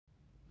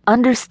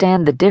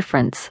Understand the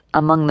difference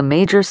among the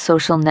major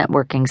social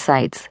networking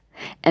sites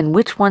and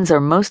which ones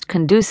are most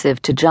conducive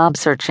to job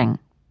searching.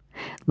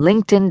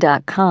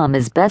 LinkedIn.com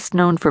is best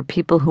known for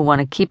people who want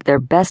to keep their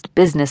best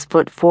business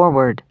foot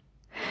forward.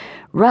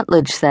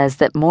 Rutledge says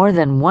that more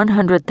than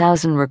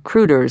 100,000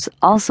 recruiters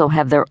also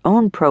have their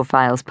own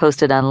profiles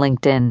posted on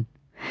LinkedIn.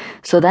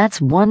 So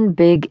that's one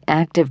big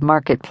active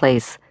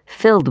marketplace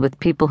filled with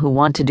people who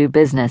want to do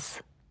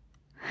business.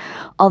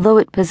 Although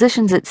it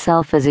positions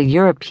itself as a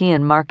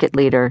European market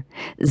leader,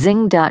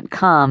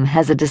 Zing.com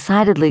has a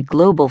decidedly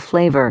global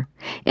flavor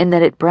in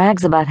that it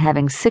brags about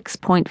having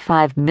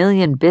 6.5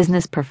 million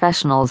business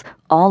professionals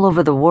all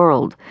over the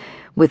world,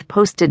 with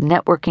posted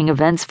networking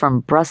events from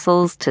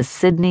Brussels to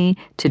Sydney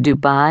to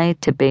Dubai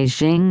to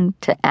Beijing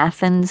to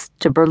Athens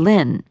to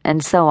Berlin,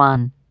 and so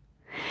on.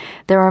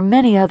 There are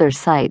many other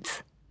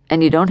sites,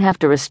 and you don't have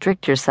to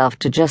restrict yourself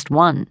to just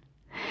one.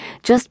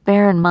 Just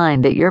bear in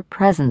mind that your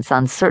presence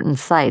on certain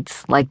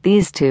sites, like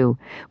these two,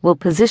 will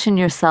position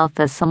yourself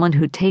as someone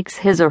who takes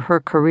his or her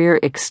career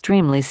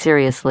extremely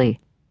seriously.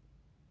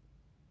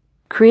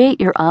 Create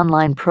your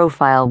online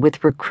profile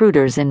with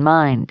recruiters in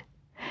mind.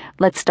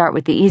 Let's start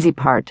with the easy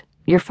part,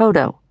 your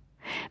photo.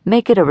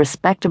 Make it a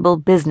respectable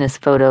business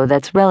photo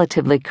that's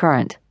relatively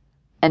current,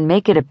 and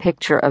make it a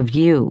picture of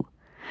you.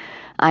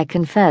 I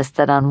confess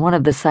that on one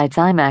of the sites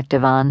I'm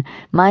active on,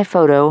 my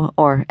photo,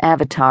 or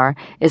avatar,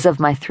 is of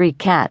my 3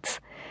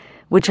 cats,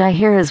 which I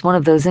hear is one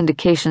of those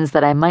indications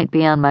that I might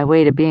be on my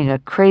way to being a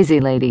crazy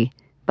lady.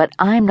 But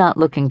I'm not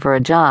looking for a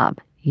job.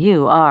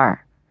 You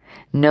are.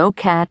 No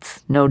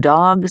cats, no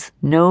dogs,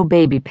 no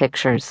baby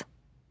pictures.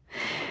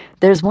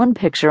 There's one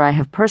picture I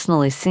have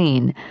personally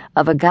seen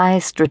of a guy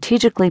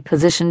strategically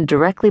positioned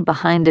directly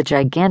behind a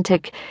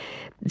gigantic,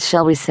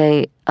 shall we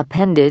say,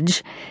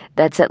 appendage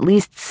that's at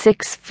least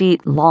 6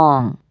 feet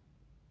long.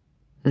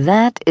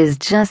 That is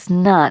just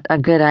not a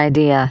good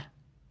idea.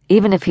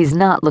 Even if he's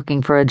not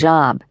looking for a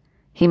job,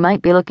 he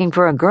might be looking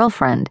for a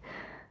girlfriend.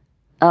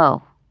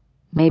 Oh,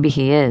 maybe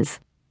he is.